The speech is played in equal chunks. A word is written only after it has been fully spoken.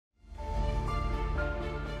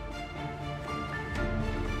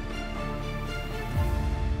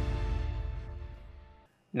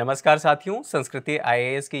नमस्कार साथियों, संस्कृति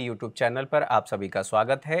आईएएस के यूट्यूब चैनल पर आप सभी का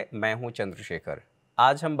स्वागत है। मैं हूं चंद्रशेखर।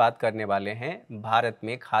 आज हम बात करने वाले हैं भारत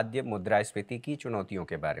में खाद्य मुद्रास्फीति की चुनौतियों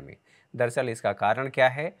के बारे में। दरअसल इसका कारण क्या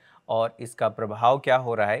है और इसका प्रभाव क्या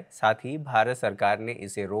हो रहा है, साथ ही भारत सरकार ने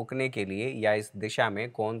इसे रोकने के लिए या इस दिशा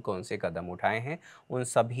में कौन कौन से कदम उठाए हैं, उन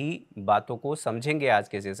सभी बातों को समझेंगे आज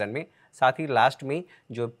के सेशन में। साथ ही लास्ट में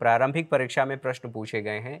जो प्रारंभिक परीक्षा में प्रश्न पूछे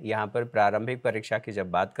गए हैं, यहाँ पर प्रारंभिक परीक्षा की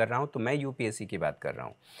जब बात कर रहा हूँ तो मैं यूपीएससी की बात कर रहा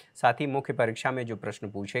हूँ। साथ ही मुख्य परीक्षा में जो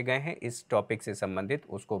प्रश्न पूछे गए हैं इस टॉपिक से संबंधित,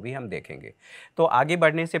 उसको भी हम देखेंगे। तो आगे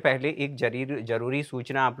बढ़ने से पहले एक जरूरी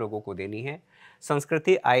सूचना आप लोगों को देनी है।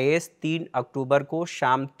 संस्कृति आईएएस 3 अक्टूबर को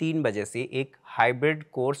शाम 3 बजे से एक हाइब्रिड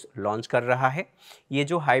कोर्स लॉन्च कर रहा है। ये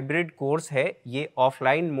जो हाइब्रिड कोर्स है, ये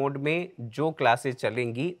ऑफलाइन मोड में जो क्लासेस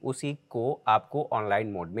चलेंगी उसी को आपको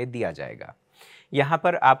ऑनलाइन मोड में दिया जाएगा। यहाँ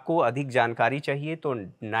पर आपको अधिक जानकारी चाहिए तो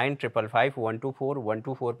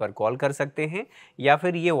 9555124124 पर कॉल कर सकते हैं, या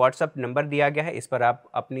फिर ये व्हाट्सअप नंबर दिया गया है, इस पर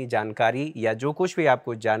आप अपनी जानकारी या जो कुछ भी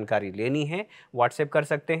आपको जानकारी लेनी है व्हाट्सएप कर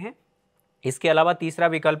सकते हैं। इसके अलावा तीसरा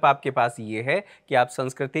विकल्प आपके पास ये है कि आप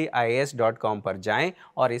sanskritiias.com पर जाएं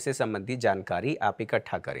और इससे संबंधित जानकारी आप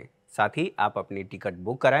इकट्ठा करें। साथ ही आप अपनी टिकट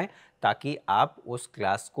बुक कराएं ताकि आप उस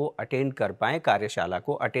क्लास को अटेंड कर पाएँ, कार्यशाला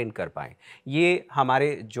को अटेंड कर पाएँ। ये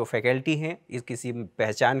हमारे जो फैकल्टी हैं इस किसी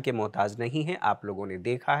पहचान के मोहताज नहीं हैं, आप लोगों ने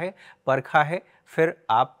देखा है, परखा है, फिर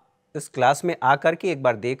आप इस क्लास में आकर के एक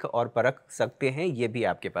बार देख और परख सकते हैं, ये भी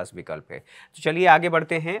आपके पास विकल्प है। तो चलिए आगे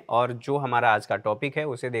बढ़ते हैं और जो हमारा आज का टॉपिक है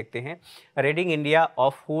उसे देखते हैं। Reading India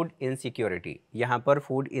of food insecurity. यहाँ पर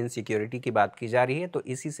फूड इनसिक्योरिटी की बात की जा रही है, तो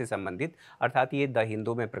इसी से संबंधित, अर्थात ये द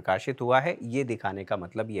हिंदू में प्रकाशित हुआ है, ये दिखाने का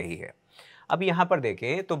मतलब यही है। अब यहाँ पर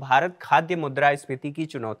देखें तो भारत खाद्य मुद्रास्फीति की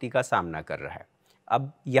चुनौती का सामना कर रहा है।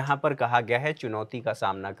 अब यहाँ पर कहा गया है चुनौती का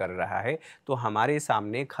सामना कर रहा है, तो हमारे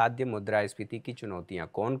सामने खाद्य मुद्रास्फीति की चुनौतियाँ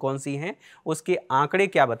कौन कौन सी हैं, उसके आंकड़े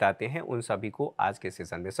क्या बताते हैं, उन सभी को आज के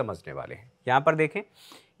सेशन में समझने वाले हैं। यहाँ पर देखें,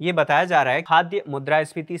 ये बताया जा रहा है खाद्य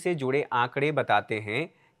मुद्रास्फीति से जुड़े आंकड़े बताते हैं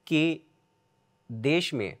कि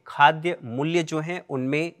देश में खाद्य मूल्य जो हैं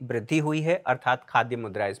उनमें वृद्धि हुई है, अर्थात खाद्य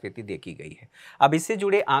मुद्रास्फीति देखी गई है। अब इससे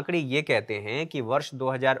जुड़े आंकड़े ये कहते हैं कि वर्ष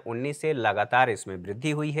 2019 से लगातार इसमें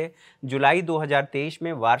वृद्धि हुई है। जुलाई 2023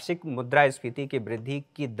 में वार्षिक मुद्रास्फीति की वृद्धि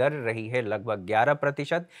की दर रही है लगभग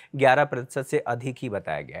 11%, 11% से अधिक ही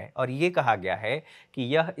बताया गया है, और ये कहा गया है कि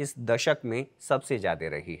यह इस दशक में सबसे ज़्यादा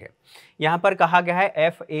रही है। यहाँ पर कहा गया है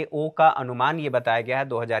FAO का अनुमान ये बताया गया है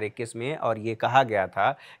 2021 में, और ये कहा गया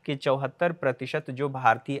था कि 74% जो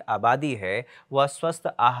भारतीय आबादी है वह स्वस्थ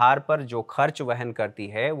आहार पर जो खर्च वहन करती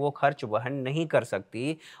है वो खर्च वहन नहीं कर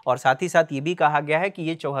सकती। और साथ ही साथ ये भी कहा गया है कि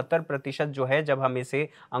ये 74% जो है, जब हम इसे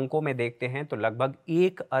अंकों में देखते हैं तो लगभग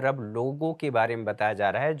 1 अरब लोगों के बारे में बताया जा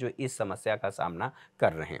रहा है जो इस समस्या का सामना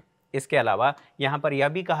कर रहे हैं। इसके अलावा यहाँ पर यह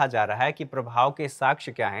भी कहा जा रहा है कि प्रभाव के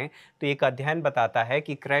साक्ष्य क्या हैं, तो एक अध्ययन बताता है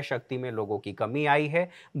कि क्रय शक्ति में लोगों की कमी आई है,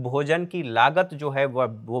 भोजन की लागत जो है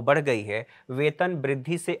वो बढ़ गई है, वेतन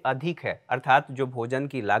वृद्धि से अधिक है, अर्थात जो भोजन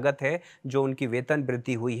की लागत है, जो उनकी वेतन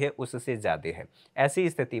वृद्धि हुई है उससे ज़्यादा है। ऐसी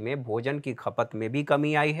स्थिति में भोजन की खपत में भी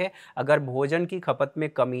कमी आई है। अगर भोजन की खपत में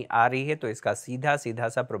कमी आ रही है तो इसका सीधा सीधा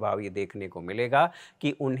सा प्रभाव ये देखने को मिलेगा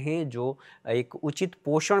कि उन्हें जो एक उचित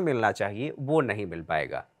पोषण मिलना चाहिए वो नहीं मिल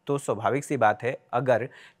पाएगा। तो स्वाभाविक सी बात है, अगर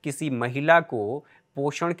किसी महिला को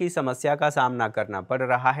पोषण की समस्या का सामना करना पड़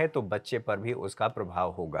रहा है तो बच्चे पर भी उसका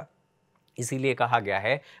प्रभाव होगा। इसीलिए कहा गया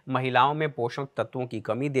है महिलाओं में पोषक तत्वों की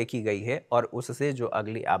कमी देखी गई है, और उससे जो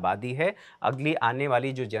अगली आबादी है, अगली आने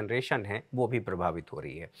वाली जो जनरेशन है, वो भी प्रभावित हो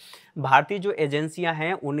रही है। भारतीय जो एजेंसियां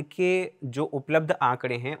हैं उनके जो उपलब्ध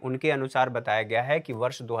आंकड़े हैं उनके अनुसार बताया गया है कि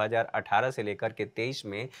वर्ष 2018 से लेकर के 23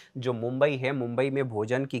 में जो मुंबई है, मुंबई में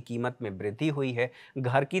भोजन की कीमत में वृद्धि हुई है।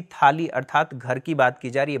 घर की थाली, अर्थात घर की बात की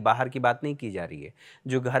जा रही है, बाहर की बात नहीं की जा रही है।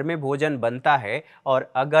 जो घर में भोजन बनता है,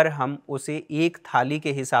 और अगर हम उसे एक थाली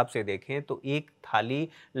के हिसाब से देखें तो एक थाली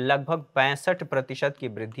लगभग 65% की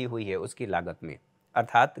वृद्धि हुई है उसकी लागत में।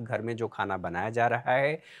 अर्थात घर में जो खाना बनाया जा रहा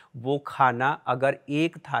है वो खाना, अगर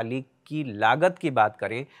एक थाली की लागत की बात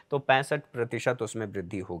करें तो 65% उसमें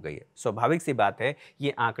वृद्धि हो गई है। स्वाभाविक सी बात है,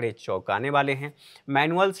 ये आंकड़े चौंकाने वाले हैं।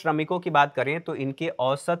 मैनुअल श्रमिकों की बात करें तो इनके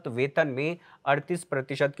औसत वेतन में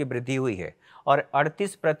 38% की वृद्धि हुई है, और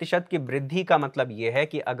 38% की वृद्धि का मतलब ये है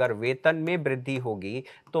कि अगर वेतन में वृद्धि होगी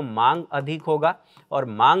तो मांग अधिक होगा, और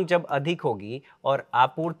मांग जब अधिक होगी और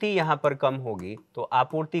आपूर्ति यहाँ पर कम होगी, तो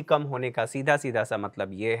आपूर्ति कम होने का सीधा सीधा सा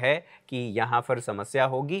मतलब ये है कि यहाँ पर समस्या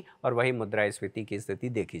होगी और वही मुद्रास्फीति की स्थिति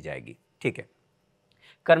देखी जाएगी। ठीक है।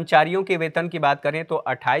 कर्मचारियों के वेतन की बात करें तो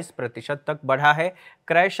 28% तक बढ़ा है।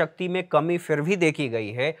 क्रय शक्ति में कमी फिर भी देखी गई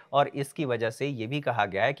है, और इसकी वजह से ये भी कहा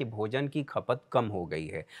गया है कि भोजन की खपत कम हो गई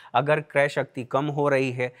है। अगर क्रय शक्ति कम हो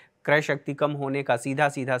रही है, क्रय शक्ति कम होने का सीधा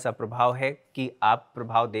सीधा सा प्रभाव है कि आप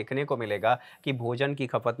प्रभाव देखने को मिलेगा कि भोजन की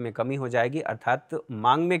खपत में कमी हो जाएगी, अर्थात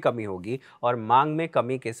मांग में कमी होगी, और मांग में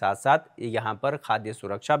कमी के साथ साथ यहाँ पर खाद्य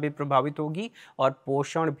सुरक्षा भी प्रभावित होगी और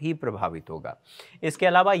पोषण भी प्रभावित होगा। इसके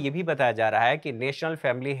अलावा ये भी बताया जा रहा है कि नेशनल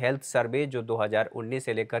फैमिली हेल्थ सर्वे जो 2019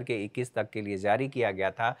 से लेकर के 21 तक के लिए जारी किया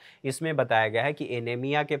गया था, इसमें बताया गया है कि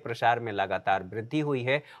एनीमिया के प्रसार में लगातार वृद्धि हुई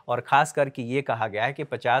है और खास करके ये कहा गया है कि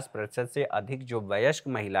 50% से अधिक जो वयस्क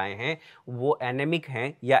महिलाएं हैं वो एनेमिक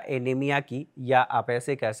हैं या एनीमिया की, या आप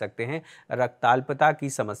ऐसे कह सकते हैं रक्ताल्पता की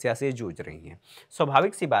समस्या से जूझ रही हैं।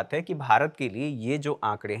 स्वाभाविक सी बात है कि भारत के लिए ये जो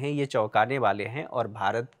आंकड़े हैं ये चौंकाने वाले हैं और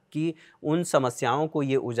भारत की उन समस्याओं को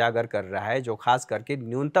ये उजागर कर रहा है जो खास करके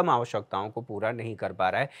न्यूनतम आवश्यकताओं को पूरा नहीं कर पा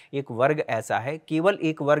रहा है। एक वर्ग ऐसा है, केवल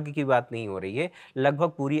एक वर्ग की बात नहीं हो रही है,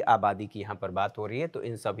 लगभग पूरी आबादी की यहाँ पर बात हो रही है, तो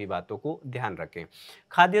इन सभी बातों को ध्यान रखें।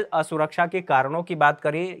 खाद्य असुरक्षा के कारणों की बात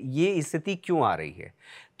करें, ये स्थिति क्यों आ रही है,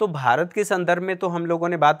 तो भारत के संदर्भ में तो हम लोगों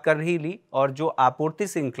ने बात कर ही ली, और जो आपूर्ति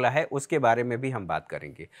श्रृंखला है उसके बारे में भी हम बात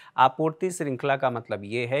करेंगे। आपूर्ति श्रृंखला का मतलब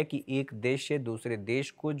ये है कि एक देश से दूसरे देश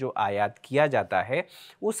को जो आयात किया जाता है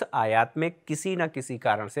उस आयात में किसी न किसी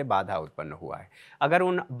कारण से बाधा उत्पन्न हुआ है। अगर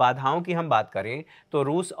उन बाधाओं की हम बात करें तो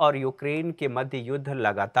रूस और यूक्रेन के मध्य युद्ध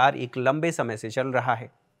लगातार एक लंबे समय से चल रहा है,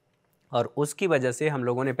 और उसकी वजह से हम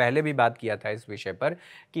लोगों ने पहले भी बात किया था इस विषय पर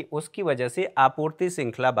कि उसकी वजह से आपूर्ति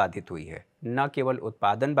श्रृंखला बाधित हुई है। न केवल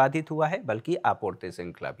उत्पादन बाधित हुआ है बल्कि आपूर्ति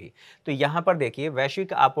श्रृंखला भी। तो यहाँ पर देखिए,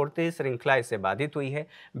 वैश्विक आपूर्ति श्रृंखला इससे बाधित हुई है।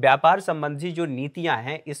 व्यापार संबंधी जो नीतियाँ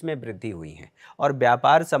हैं इसमें वृद्धि हुई हैं, और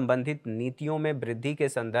व्यापार संबंधित नीतियों में वृद्धि के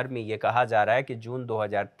संदर्भ में ये कहा जा रहा है कि जून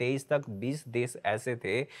 2023 तक 20 देश ऐसे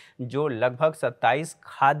थे जो लगभग 27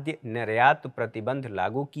 खाद्य निर्यात प्रतिबंध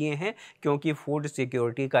लागू किए हैं, क्योंकि फूड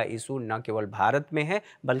सिक्योरिटी का इशू न केवल भारत में है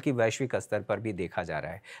बल्कि वैश्विक स्तर पर भी देखा जा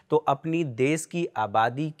रहा है। तो अपनी देश की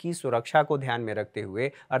आबादी की सुरक्षा को ध्यान में रखते हुए,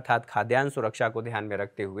 अर्थात खाद्यान्न सुरक्षा को ध्यान में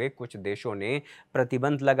रखते हुए कुछ देशों ने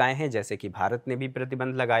प्रतिबंध लगाए हैं, जैसे कि भारत ने भी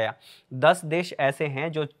प्रतिबंध लगाया। 10 देश ऐसे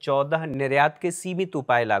हैं जो 14 निर्यात के सीमित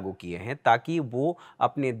उपाय लागू किए हैं ताकि वो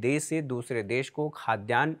अपने देश से दूसरे देश को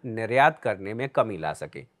खाद्यान्न निर्यात करने में कमी ला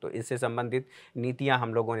सके। तो इससे संबंधित नीतियां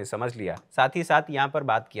हम लोगों ने समझ लिया। साथ ही साथ यहाँ पर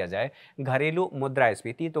बात किया जाए घरेलू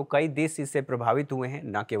मुद्रास्फीति, तो कई देश इससे प्रभावित हुए हैं,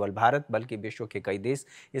 न केवल भारत बल्कि विश्व के कई देश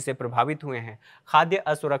इससे प्रभावित हुए हैं। खाद्य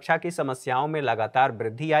असुरक्षा की समस्याओं में लगातार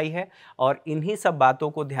वृद्धि आई है, और इन्हीं सब बातों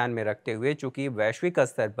को ध्यान में रखते हुए चूंकि वैश्विक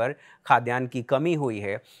स्तर पर खाद्यान्न की कमी हुई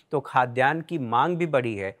है तो खाद्यान्न की मांग भी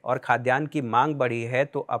बढ़ी है, और खाद्यान्न की मांग बढ़ी है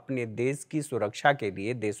तो अपने देश की सुरक्षा के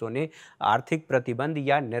लिए देशों ने आर्थिक प्रतिबंध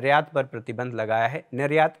या निर्यात पर प्रतिबंध लगाया है।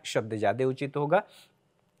 निर्यात शब्द ज़्यादा उचित होगा,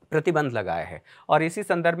 प्रतिबंध लगाया है। और इसी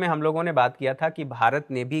संदर्भ में हम लोगों ने बात किया था कि भारत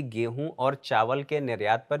ने भी गेहूं और चावल के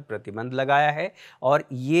निर्यात पर प्रतिबंध लगाया है, और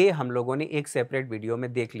ये हम लोगों ने एक सेपरेट वीडियो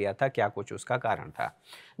में देख लिया था क्या कुछ उसका कारण था।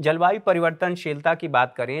 जलवायु परिवर्तनशीलता की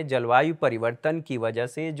बात करें, जलवायु परिवर्तन की वजह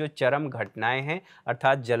से जो चरम घटनाएं हैं,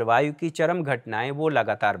 अर्थात जलवायु की चरम घटनाएं, वो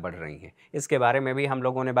लगातार बढ़ रही हैं। इसके बारे में भी हम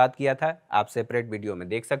लोगों ने बात किया था, आप सेपरेट वीडियो में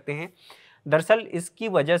देख सकते हैं। दरअसल इसकी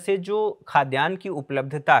वजह से जो खाद्यान्न की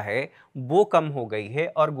उपलब्धता है वो कम हो गई है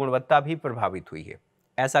और गुणवत्ता भी प्रभावित हुई है।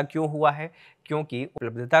 ऐसा क्यों हुआ है? क्योंकि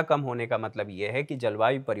उपलब्धता कम होने का मतलब ये है कि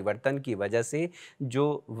जलवायु परिवर्तन की वजह से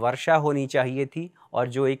जो वर्षा होनी चाहिए थी और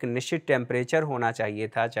जो एक निश्चित टेम्परेचर होना चाहिए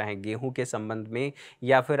था, चाहे गेहूं के संबंध में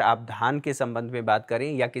या फिर आप धान के संबंध में बात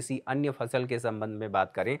करें या किसी अन्य फसल के संबंध में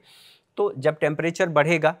बात करें, तो जब टेम्परेचर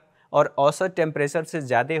बढ़ेगा और औसत टेम्परेचर से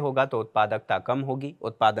ज़्यादा होगा तो उत्पादकता कम होगी,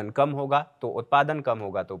 उत्पादन कम होगा तो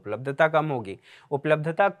उपलब्धता कम होगी।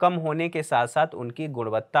 उपलब्धता कम होने के साथ साथ उनकी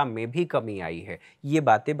गुणवत्ता में भी कमी आई है, ये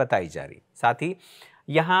बातें बताई जा रही। साथ ही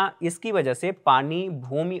यहाँ इसकी वजह से पानी,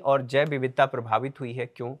 भूमि और जैव विविधता प्रभावित हुई है।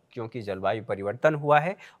 क्यों? क्योंकि जलवायु परिवर्तन हुआ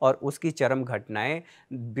है और उसकी चरम घटनाएं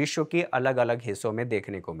विश्व के अलग अलग हिस्सों में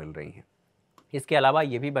देखने को मिल रही हैं। इसके अलावा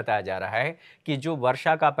ये भी बताया जा रहा है कि जो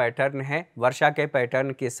वर्षा का पैटर्न है, वर्षा के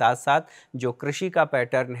पैटर्न के साथ साथ जो कृषि का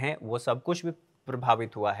पैटर्न है वो सब कुछ भी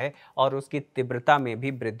प्रभावित हुआ है और उसकी तीव्रता में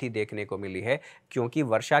भी वृद्धि देखने को मिली है, क्योंकि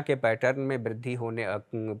वर्षा के पैटर्न में वृद्धि होने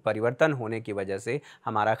परिवर्तन होने की वजह से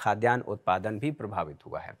हमारा खाद्यान्न उत्पादन भी प्रभावित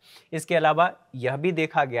हुआ है। इसके अलावा यह भी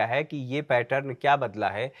देखा गया है कि ये पैटर्न क्या बदला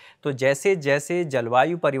है, तो जैसे जैसे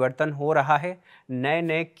जलवायु परिवर्तन हो रहा है नए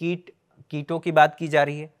नए कीटों की बात की जा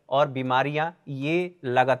रही है और बीमारियां ये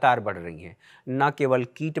लगातार बढ़ रही हैं। न केवल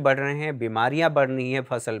कीट बढ़ रहे हैं, बीमारियां बढ़ रही हैं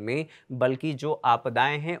फसल में, बल्कि जो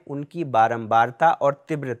आपदाएं हैं उनकी बारंबारता और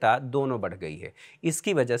तीव्रता दोनों बढ़ गई है।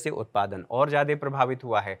 इसकी वजह से उत्पादन और ज़्यादा प्रभावित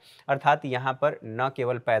हुआ है। अर्थात यहाँ पर न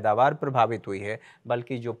केवल पैदावार प्रभावित हुई है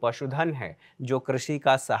बल्कि जो पशुधन है, जो कृषि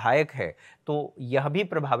का सहायक है, तो तो यह भी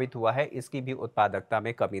प्रभावित हुआ है, इसकी भी उत्पादकता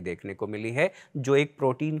में कमी देखने को मिली है। जो एक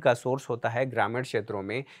प्रोटीन का सोर्स होता है ग्रामीण क्षेत्रों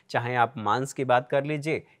में, चाहे आप मांस की बात कर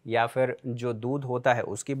लीजिए या फिर जो दूध होता है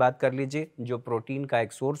उसकी बात कर लीजिए, जो प्रोटीन का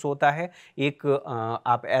एक सोर्स होता है, एक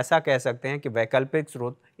आप ऐसा कह सकते हैं कि वैकल्पिक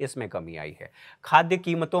स्रोत, इसमें कमी आई है। खाद्य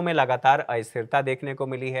कीमतों में लगातार अस्थिरता देखने को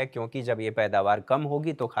मिली है, क्योंकि जब ये पैदावार कम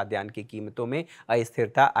होगी तो खाद्यान्न की कीमतों में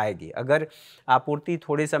अस्थिरता आएगी। अगर आपूर्ति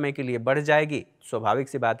थोड़े समय के लिए बढ़ जाएगी, स्वाभाविक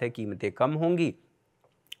सी बात है कीमतें कम होंगी।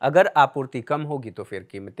 अगर आपूर्ति कम होगी तो फिर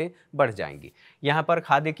कीमतें बढ़ जाएंगी। यहाँ पर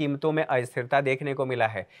खाद्य कीमतों में अस्थिरता देखने को मिला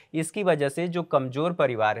है। इसकी वजह से जो कमज़ोर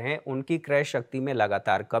परिवार हैं उनकी क्रय शक्ति में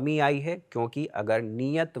लगातार कमी आई है, क्योंकि अगर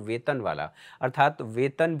नियत वेतन वाला अर्थात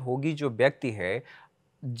वेतन भोगी जो व्यक्ति है,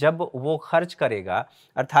 जब वो खर्च करेगा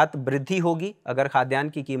अर्थात वृद्धि होगी, अगर खाद्यान्न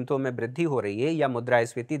की कीमतों में वृद्धि हो रही है या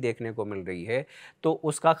मुद्रास्फीति देखने को मिल रही है, तो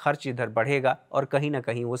उसका खर्च इधर बढ़ेगा और कहीं ना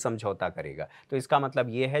कहीं वो समझौता करेगा। तो इसका मतलब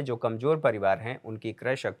ये है जो कमज़ोर परिवार हैं उनकी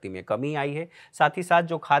क्रय शक्ति में कमी आई है। साथ ही साथ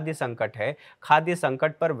जो खाद्य संकट है, खाद्य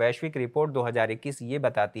संकट पर वैश्विक रिपोर्ट 2021 ये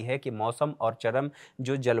बताती है कि मौसम और चरम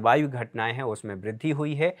जो जलवायु घटनाएं हैं उसमें वृद्धि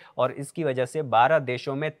हुई है और इसकी वजह से 12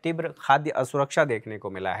 देशों में तीव्र खाद्य असुरक्षा देखने को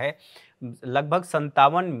मिला है। लगभग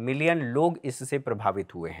 57 मिलियन लोग इससे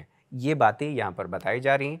प्रभावित हुए हैं। ये बातें यहाँ पर बताई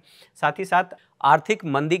जा रही हैं। साथ ही साथ आर्थिक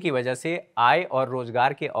मंदी की वजह से आय और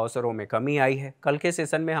रोजगार के अवसरों में कमी आई है। कल के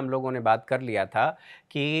सेशन में हम लोगों ने बात कर लिया था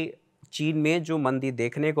कि चीन में जो मंदी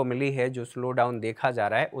देखने को मिली है, जो स्लो डाउन देखा जा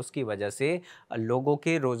रहा है, उसकी वजह से लोगों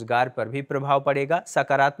के रोजगार पर भी प्रभाव पड़ेगा।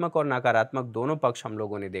 सकारात्मक और नकारात्मक दोनों पक्ष हम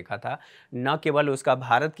लोगों ने देखा था। न केवल उसका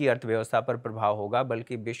भारत की अर्थव्यवस्था पर प्रभाव होगा,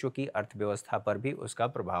 बल्कि विश्व की अर्थव्यवस्था पर भी उसका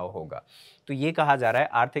प्रभाव होगा। तो ये कहा जा रहा है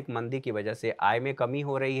आर्थिक मंदी की वजह से आय में कमी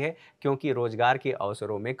हो रही है, क्योंकि रोजगार के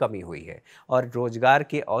अवसरों में कमी हुई है। और रोजगार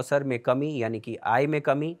के अवसर में कमी यानी कि आय में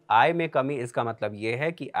कमी, आय में कमी इसका मतलब ये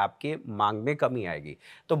है कि आपके मांग में कमी आएगी।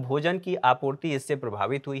 तो भोजन की आपूर्ति इससे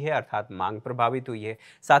प्रभावित हुई है, अर्थात मांग प्रभावित हुई है।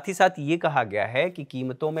 साथ ही साथ ये कहा गया है कि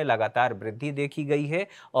कीमतों में लगातार वृद्धि देखी गई है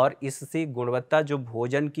और इससे गुणवत्ता, जो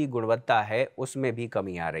भोजन की गुणवत्ता है, उसमें भी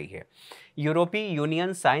कमी आ रही है। यूरोपीय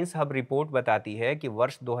यूनियन साइंस हब रिपोर्ट बताती है कि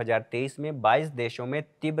वर्ष 2023 में 22 देशों में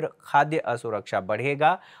तीव्र खाद्य असुरक्षा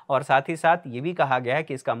बढ़ेगा और साथ ही साथ ये भी कहा गया है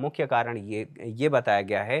कि इसका मुख्य कारण ये बताया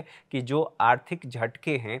गया है कि जो आर्थिक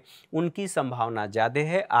झटके हैं उनकी संभावना ज़्यादा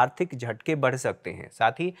है, आर्थिक झटके बढ़ सकते हैं।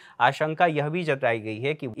 साथ ही आशंका यह भी जताई गई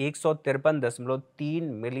है कि 153.3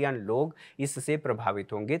 मिलियन लोग इससे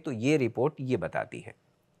प्रभावित होंगे। तो ये रिपोर्ट ये बताती है।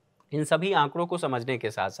 इन सभी आंकड़ों को समझने के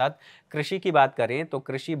साथ साथ कृषि की बात करें तो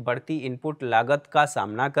कृषि बढ़ती इनपुट लागत का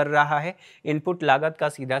सामना कर रहा है। इनपुट लागत का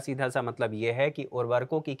सीधा सीधा सा मतलब ये है कि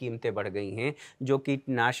उर्वरकों की कीमतें बढ़ गई हैं, जो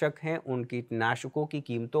कीटनाशक हैं उन कीटनाशकों की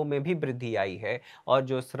कीमतों में भी वृद्धि आई है और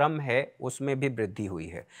जो श्रम है उसमें भी वृद्धि हुई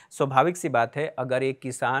है। स्वाभाविक सी बात है, अगर एक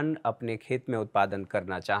किसान अपने खेत में उत्पादन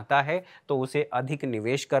करना चाहता है तो उसे अधिक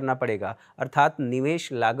निवेश करना पड़ेगा, अर्थात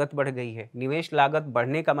निवेश लागत बढ़ गई है। निवेश लागत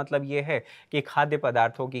बढ़ने का मतलब ये है कि खाद्य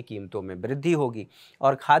पदार्थों की कीमतों में वृद्धि होगी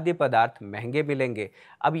और खाद्य पदार्थ महंगे मिलेंगे।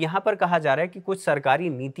 अब यहाँ पर कहा जा रहा है कि कुछ सरकारी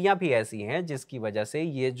नीतियाँ भी ऐसी हैं जिसकी वजह से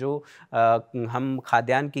ये जो हम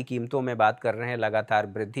खाद्यान्न की कीमतों में बात कर रहे हैं, लगातार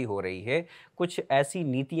वृद्धि हो रही है। कुछ ऐसी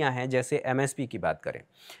नीतियाँ हैं, जैसे एमएसपी की बात करें,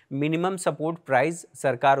 मिनिमम सपोर्ट प्राइस,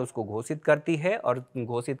 सरकार उसको घोषित करती है और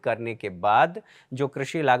घोषित करने के बाद जो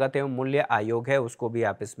कृषि लागत एवं मूल्य आयोग है उसको भी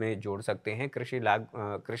आप इसमें जोड़ सकते हैं।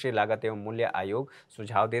 कृषि लागत एवं मूल्य आयोग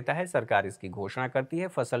सुझाव देता है, सरकार इसकी घोषणा करती है,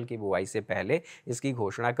 फसल की बुआई से पहले इसकी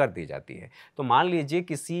घोषणा कर दी जाती है। तो मान लीजिए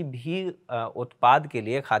किसी भी उत्पाद के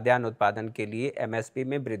लिए, खाद्यान्न उत्पादन के लिए एमएसपी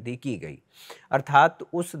में वृद्धि की गई, अर्थात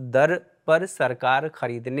उस दर पर सरकार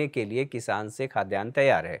खरीदने के लिए किसान से खाद्यान्न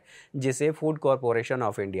तैयार है, जिसे फूड कॉरपोरेशन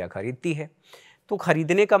ऑफ इंडिया खरीदती है। तो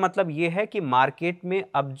खरीदने का मतलब ये है कि मार्केट में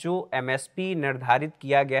अब जो एमएसपी निर्धारित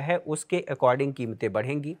किया गया है उसके अकॉर्डिंग कीमतें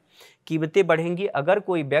बढ़ेंगी। कीमतें बढ़ेंगी। अगर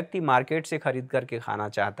कोई व्यक्ति मार्केट से खरीद करके खाना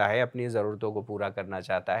चाहता है, अपनी ज़रूरतों को पूरा करना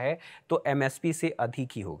चाहता है, तो एमएसपी से अधिक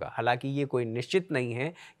ही होगा। हालांकि ये कोई निश्चित नहीं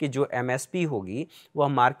है कि जो एमएसपी होगी वह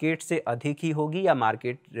मार्केट से अधिक ही होगी या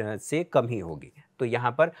मार्केट से कम ही होगी। तो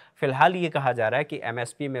यहाँ पर फिलहाल ये कहा जा रहा है कि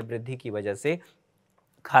एमएसपी में वृद्धि की वजह से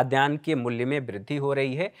खाद्यान्न के मूल्य में वृद्धि हो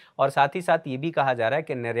रही है और साथ ही साथ ये भी कहा जा रहा है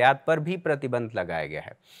कि निर्यात पर भी प्रतिबंध लगाया गया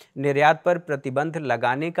है। निर्यात पर प्रतिबंध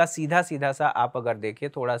लगाने का सीधा सीधा सा आप अगर देखें,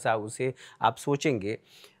 थोड़ा सा उसे आप सोचेंगे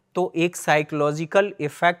तो एक साइकोलॉजिकल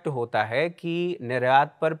इफ़ेक्ट होता है कि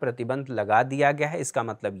निर्यात पर प्रतिबंध लगा दिया गया है। इसका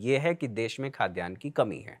मतलब ये है कि देश में खाद्यान्न की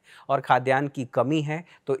कमी है और खाद्यान्न की कमी है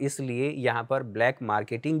तो इसलिए यहाँ पर ब्लैक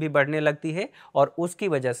मार्केटिंग भी बढ़ने लगती है और उसकी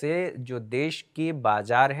वजह से जो देश के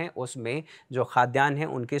बाज़ार हैं उसमें जो खाद्यान्न है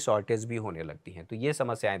उनकी शॉर्टेज भी होने लगती हैं। तो ये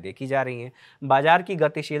समस्याएं देखी जा रही हैं। बाज़ार की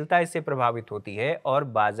गतिशीलता इससे प्रभावित होती है और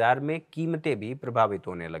बाज़ार में कीमतें भी प्रभावित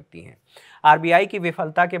होने लगती हैं। आरबीआई की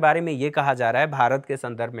विफलता के बारे में ये कहा जा रहा है, भारत के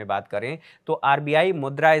संदर्भ में बात करें तो आरबीआई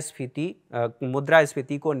मुद्रास्फीति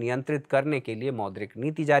को नियंत्रित करने के लिए मौद्रिक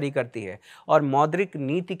नीति जारी करती है और मौद्रिक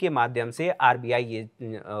नीति के माध्यम से आरबीआई ये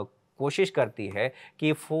कोशिश करती है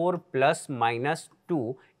कि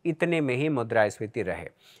 4+-2 इतने में ही मुद्रास्फीति रहे।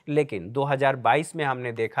 लेकिन 2022 में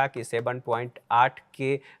हमने देखा कि 7.8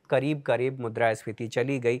 के करीब करीब मुद्रास्फीति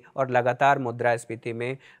चली गई और लगातार मुद्रास्फीति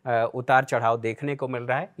में उतार चढ़ाव देखने को मिल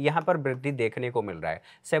रहा है। यहाँ पर वृद्धि देखने को मिल रहा है।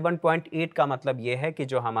 7.8 का मतलब ये है कि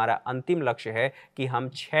जो हमारा अंतिम लक्ष्य है कि हम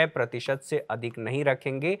 6% से अधिक नहीं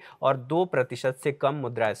रखेंगे और 2% से कम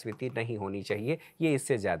मुद्रास्फीति नहीं होनी चाहिए, ये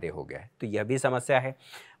इससे ज़्यादा हो गया है। तो यह भी समस्या है।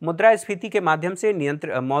 मुद्रास्फीति के माध्यम से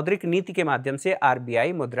मौद्रिक नीति के माध्यम से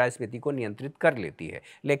आरबीआई मुद्रास्फीति को नियंत्रित कर लेती है,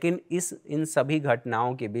 लेकिन इन सभी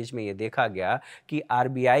घटनाओं के बीच में ये देखा गया कि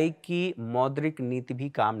आरबीआई की मौद्रिक नीति भी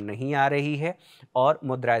काम नहीं आ रही है और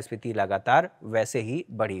मुद्रास्फीति लगातार वैसे ही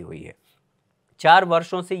बढ़ी हुई है। 4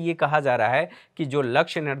 वर्षों से ये कहा जा रहा है कि जो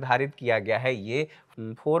लक्ष्य निर्धारित किया गया है ये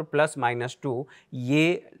 4+-2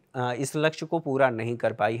 ये इस लक्ष्य को पूरा नहीं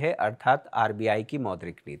कर पाई है, अर्थात आरबीआई की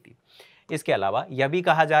मौद्रिक नीति। इसके अलावा यह भी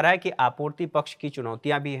कहा जा रहा है कि आपूर्ति पक्ष की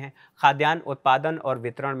चुनौतियां भी हैं। खाद्यान्न उत्पादन और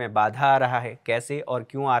वितरण में बाधा आ रहा है। कैसे और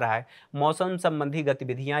क्यों आ रहा है? मौसम संबंधी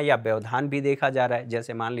गतिविधियां या व्यवधान भी देखा जा रहा है।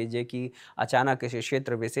 जैसे मान लीजिए कि अचानक किसी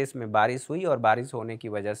क्षेत्र विशेष में बारिश हुई और बारिश होने की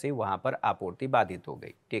वजह से वहां पर आपूर्ति बाधित हो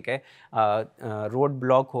गई, ठीक है, रोड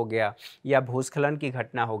ब्लॉक हो गया या भूस्खलन की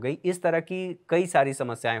घटना हो गई। इस तरह की कई सारी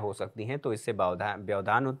समस्याएं हो सकती हैं, तो इससे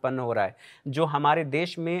व्यवधान उत्पन्न हो रहा है। जो हमारे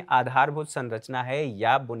देश में आधारभूत संरचना है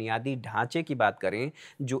या बुनियादी ढांचे की बात करें,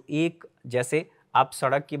 जो एक, जैसे आप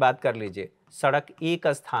सड़क की बात कर लीजिए, सड़क एक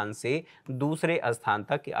स्थान से दूसरे स्थान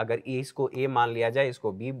तक, अगर इसको ए मान लिया जाए,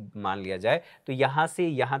 इसको बी मान लिया जाए, तो यहाँ से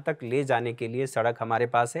यहाँ तक ले जाने के लिए सड़क हमारे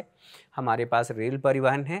पास है, हमारे पास रेल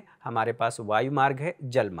परिवहन है, हमारे पास वायु मार्ग है,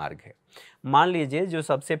 जल मार्ग है। मान लीजिए जो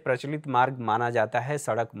सबसे प्रचलित मार्ग माना जाता है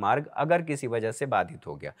सड़क मार्ग, अगर किसी वजह से बाधित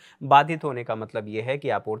हो गया, बाधित होने का मतलब ये है कि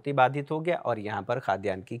आपूर्ति बाधित हो गया और यहाँ पर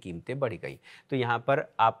खाद्यान्न की कीमतें बढ़ गई, तो यहाँ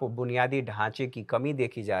पर आपको बुनियादी ढांचे की कमी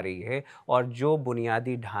देखी जा रही है और जो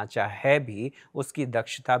बुनियादी ढांचा है भी उसकी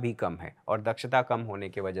दक्षता भी कम है और दक्षता कम होने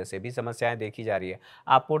की वजह से भी समस्याएं देखी जा रही है।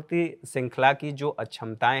 आपूर्ति श्रृंखला की जो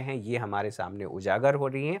अक्षमताएं हैं ये हमारे सामने उजागर हो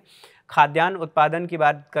रही हैं। खाद्यान्न उत्पादन की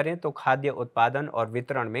बात करें तो खाद्य उत्पादन और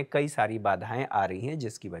वितरण में कई सारी बाधाएं आ रही हैं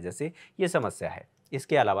जिसकी वजह से ये समस्या है।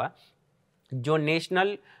 इसके अलावा जो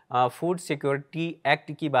नेशनल फूड सिक्योरिटी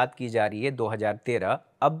एक्ट की बात की जा रही है 2013,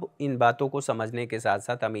 अब इन बातों को समझने के साथ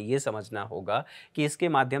साथ हमें ये समझना होगा कि इसके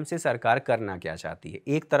माध्यम से सरकार करना क्या चाहती है।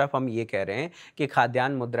 एक तरफ हम ये कह रहे हैं कि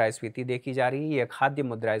खाद्यान्न मुद्रास्फीति देखी जा रही है या खाद्य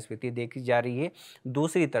मुद्रास्फीति देखी जा रही है,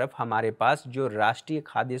 दूसरी तरफ हमारे पास जो राष्ट्रीय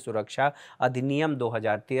खाद्य सुरक्षा अधिनियम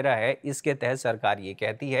 2013 है, इसके तहत सरकार ये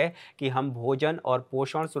कहती है कि हम भोजन और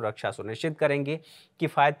पोषण सुरक्षा सुनिश्चित करेंगे,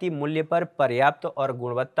 किफ़ायती मूल्य पर पर्याप्त और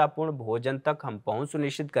गुणवत्तापूर्ण भोजन तक हम पहुँच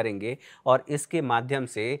सुनिश्चित करेंगे और इसके माध्यम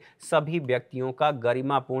से सभी व्यक्तियों का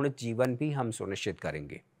गरिमापूर्ण जीवन भी हम सुनिश्चित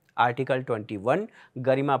करेंगे। आर्टिकल 21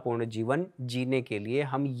 गरिमापूर्ण जीवन जीने के लिए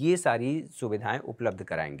हम ये सारी सुविधाएं उपलब्ध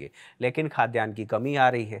कराएंगे, लेकिन खाद्यान्न की कमी आ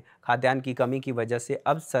रही है। खाद्यान्न की कमी की वजह से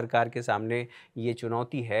अब सरकार के सामने ये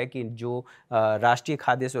चुनौती है कि जो राष्ट्रीय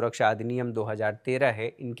खाद्य सुरक्षा अधिनियम 2013 है,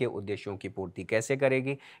 इनके उद्देश्यों की पूर्ति कैसे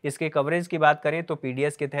करेगी। इसके कवरेज की बात करें तो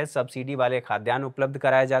पीडीएस के तहत सब्सिडी वाले खाद्यान्न उपलब्ध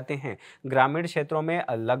कराए जाते हैं। ग्रामीण क्षेत्रों में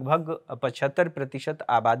लगभग 75%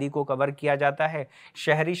 आबादी को कवर किया जाता है,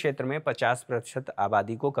 शहरी क्षेत्र में 50%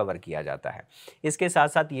 आबादी को कवर किया जाता है। इसके साथ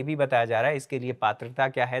साथ ये भी बताया जा रहा है इसके लिए पात्रता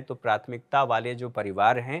क्या है, तो प्राथमिकता वाले जो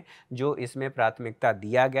परिवार हैं, जो इसमें प्राथमिकता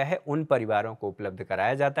दिया गया है, उन परिवारों को उपलब्ध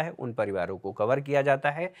कराया जाता है, उन परिवारों को कवर किया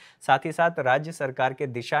जाता है। साथ ही साथ राज्य सरकार के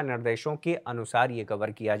दिशा निर्देशों के अनुसार ये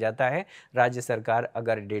कवर किया जाता है। राज्य सरकार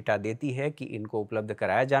अगर डेटा देती है कि इनको उपलब्ध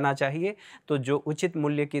कराया जाना चाहिए, तो जो उचित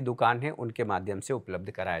मूल्य की दुकान है उनके माध्यम से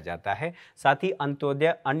उपलब्ध कराया जाता है। साथ ही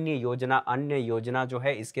अंत्योदय अन्य योजना जो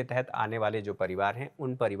है, इसके तहत आने वाले जो परिवार हैं,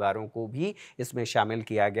 उन परिवारों को भी इसमें शामिल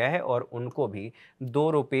किया गया है और उनको भी 2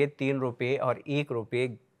 रुपये, 3 रुपये और 1 रुपये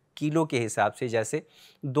किलो के हिसाब से, जैसे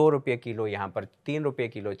 2 रुपये किलो यहाँ पर 3 रुपये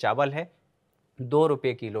किलो चावल है, 2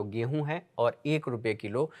 रुपये किलो गेहूं है और 1 रुपये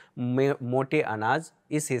किलो मोटे अनाज,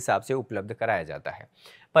 इस हिसाब से उपलब्ध कराया जाता है।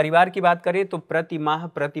 परिवार की बात करें तो प्रति माह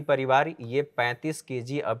प्रति परिवार ये 35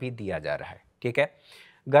 केजी अभी दिया जा रहा है, ठीक है।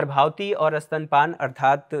 गर्भवती और स्तनपान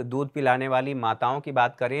अर्थात दूध पिलाने वाली माताओं की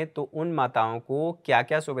बात करें तो उन माताओं को क्या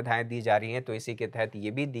क्या सुविधाएं दी जा रही हैं, तो इसी के तहत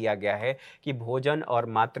ये भी दिया गया है कि भोजन और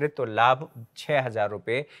मातृत्व लाभ 6,000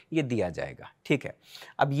 रुपये ये दिया जाएगा, ठीक है।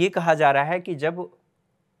 अब ये कहा जा रहा है कि जब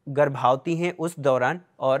गर्भवती हैं उस दौरान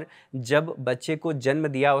और जब बच्चे को जन्म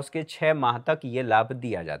दिया उसके 6 माह तक ये लाभ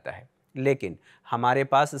दिया जाता है। लेकिन हमारे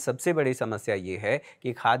पास सबसे बड़ी समस्या ये है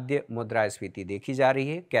कि खाद्य मुद्रास्फीति देखी जा रही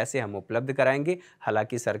है, कैसे हम उपलब्ध कराएंगे।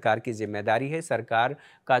 हालांकि सरकार की जिम्मेदारी है, सरकार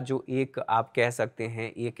का जो एक आप कह सकते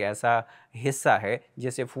हैं एक ऐसा हिस्सा है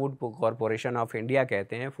जिसे फूड कॉरपोरेशन ऑफ इंडिया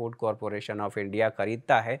कहते हैं, फूड कॉरपोरेशन ऑफ इंडिया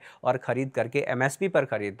खरीदता है और ख़रीद करके एमएसपी पर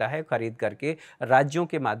खरीदता है, खरीद करके राज्यों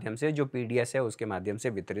के माध्यम से जो पीडीएस है उसके माध्यम से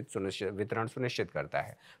वितरण सुनिश्चित करता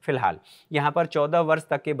है। फिलहाल यहाँ पर 14 वर्ष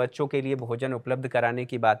तक के बच्चों के लिए भोजन उपलब्ध कराने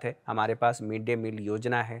की बात है। हमारे पास मिड डे मील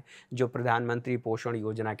योजना है जो प्रधानमंत्री पोषण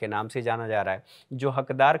योजना के नाम से जाना जा रहा है, जो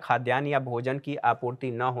हकदार खाद्यान्न या भोजन की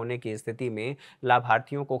आपूर्ति न होने की स्थिति में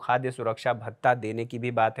लाभार्थियों को खाद्य सुरक्षा भत्ता देने की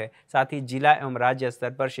भी बात है। साथ ही जिला एवं राज्य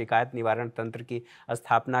स्तर पर शिकायत निवारण तंत्र की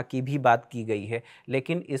स्थापना की भी बात की गई है।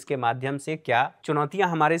 लेकिन इसके माध्यम से क्या चुनौतियां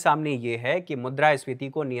हमारे सामने ये है कि मुद्रास्फीति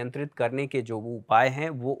को नियंत्रित करने के जो उपाय हैं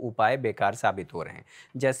वो उपाय बेकार साबित हो रहे हैं।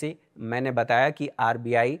 जैसे मैंने बताया कि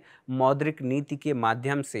आरबीआई मौद्रिक नीति के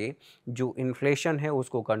माध्यम से जो इन्फ्लेशन है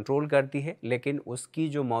उसको कंट्रोल करती है, लेकिन उसकी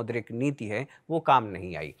जो मौद्रिक नीति है वो काम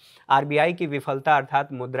नहीं आई। आरबीआई की विफलता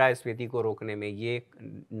अर्थात मुद्रास्फीति को रोकने में ये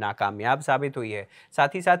नाकामयाब साबित हुई है।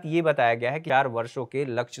 साथ ही साथ ये बताया गया है कि 4 वर्षों के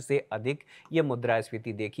लक्ष्य से अधिक ये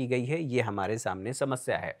मुद्रास्फीति देखी गई है, ये हमारे सामने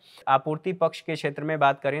समस्या है। आपूर्ति पक्ष के क्षेत्र में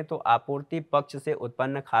बात करें तो आपूर्ति पक्ष से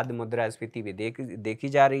उत्पन्न खाद्य मुद्रास्फीति भी देखी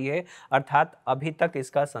जा रही है, अर्थात अभी तक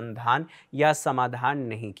इसका संधान या समाधान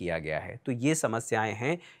नहीं किया गया है। तो ये समस्याएं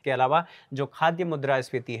हैं। के अलावा जो खाद्य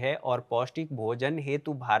मुद्रास्फीति है और पौष्टिक भोजन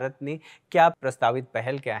हेतु भारत ने क्या प्रस्तावित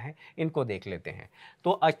पहल क्या है, इनको देख लेते हैं।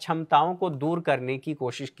 तो अक्षमताओं को दूर करने की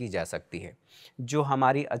कोशिश की जा सकती है। जो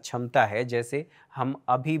हमारी अक्षमता है, जैसे हम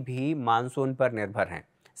अभी भी मानसून पर निर्भर हैं,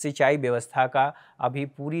 सिंचाई व्यवस्था का अभी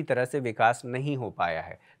पूरी तरह से विकास नहीं हो पाया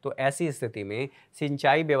है, तो ऐसी स्थिति में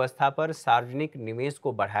सिंचाई व्यवस्था पर सार्वजनिक निवेश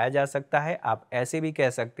को बढ़ाया जा सकता है। आप ऐसे भी कह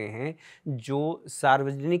सकते हैं जो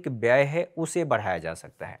सार्वजनिक व्यय है उसे बढ़ाया जा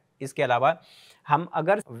सकता है। इसके अलावा हम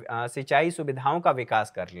अगर सिंचाई सुविधाओं का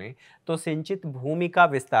विकास कर लें तो सिंचित भूमि का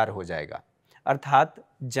विस्तार हो जाएगा, अर्थात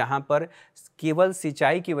जहां पर केवल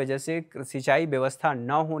सिंचाई की वजह से, सिंचाई व्यवस्था न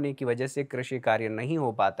होने की वजह से कृषि कार्य नहीं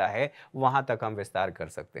हो पाता है, वहां तक हम विस्तार कर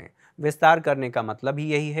सकते हैं। विस्तार करने का मतलब ही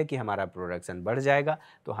यही है कि हमारा प्रोडक्शन बढ़ जाएगा,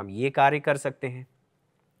 तो हम ये कार्य कर सकते हैं।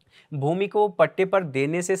 भूमि को पट्टे पर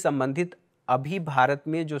देने से संबंधित अभी भारत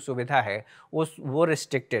में जो सुविधा है वो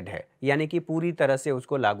रिस्ट्रिक्टेड है, यानी कि पूरी तरह से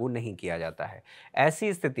उसको लागू नहीं किया जाता है।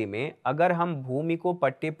 ऐसी स्थिति में अगर हम भूमि को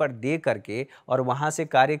पट्टे पर दे करके और वहाँ से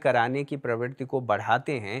कार्य कराने की प्रवृत्ति को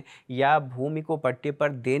बढ़ाते हैं या भूमि को पट्टे पर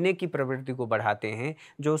देने की प्रवृत्ति को बढ़ाते हैं,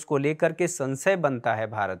 जो उसको लेकर के संशय बनता है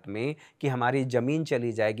भारत में कि हमारी ज़मीन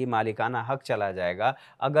चली जाएगी, मालिकाना हक चला जाएगा,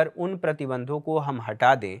 अगर उन प्रतिबंधों को हम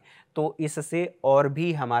हटा दें तो इससे और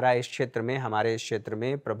भी हमारे इस क्षेत्र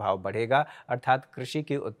में प्रभाव बढ़ेगा, अर्थात कृषि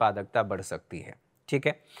की उत्पादकता बढ़ सकती है। ठीक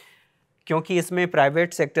है, क्योंकि इसमें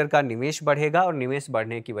प्राइवेट सेक्टर का निवेश बढ़ेगा और निवेश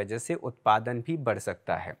बढ़ने की वजह से उत्पादन भी बढ़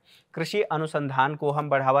सकता है। कृषि अनुसंधान को हम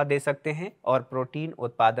बढ़ावा दे सकते हैं और प्रोटीन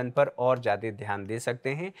उत्पादन पर और ज़्यादा ध्यान दे सकते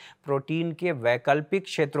हैं। प्रोटीन के वैकल्पिक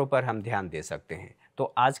क्षेत्रों पर हम ध्यान दे सकते हैं। तो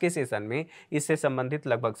आज के सेशन में इससे संबंधित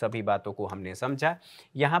लगभग सभी बातों को हमने समझा।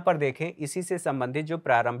 यहाँ पर देखें, इसी से संबंधित जो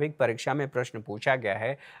प्रारंभिक परीक्षा में प्रश्न पूछा गया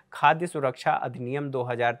है, खाद्य सुरक्षा अधिनियम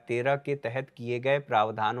 2013 के तहत किए गए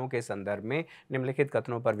प्रावधानों के संदर्भ में निम्नलिखित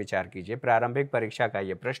कथनों पर विचार कीजिए। प्रारंभिक परीक्षा का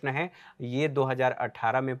ये प्रश्न है, ये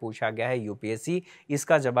 2018 में पूछा गया है यूपीएससी।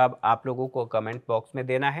 इसका जवाब आप लोगों को कमेंट बॉक्स में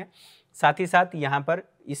देना है। साथ ही साथ यहाँ पर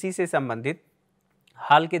इसी से संबंधित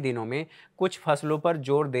हाल के दिनों में कुछ फसलों पर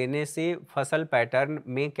जोर देने से फसल पैटर्न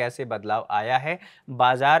में कैसे बदलाव आया है,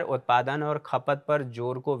 बाजार उत्पादन और खपत पर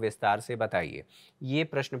जोर को विस्तार से बताइए। ये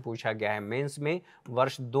प्रश्न पूछा गया है मेंस में,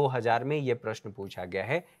 वर्ष 2000 में ये प्रश्न पूछा गया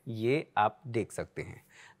है, ये आप देख सकते हैं।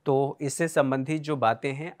 तो इससे संबंधित जो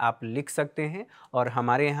बातें हैं आप लिख सकते हैं और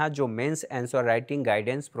हमारे यहाँ जो mains answer writing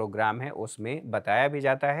guidance programme है उसमें बताया भी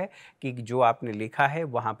जाता है कि जो आपने लिखा है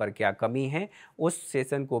वहाँ पर क्या कमी है। उस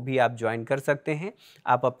सेशन को भी आप ज्वाइन कर सकते हैं,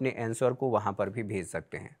 आप अपने आंसर को वहाँ पर भी भेज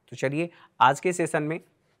सकते हैं। तो चलिए, आज के सेशन में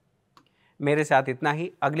मेरे साथ इतना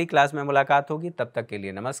ही। अगली क्लास में मुलाकात होगी, तब तक के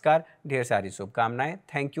लिए नमस्कार, ढेर सारी शुभकामनाएं।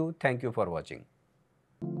 Thank you for watching.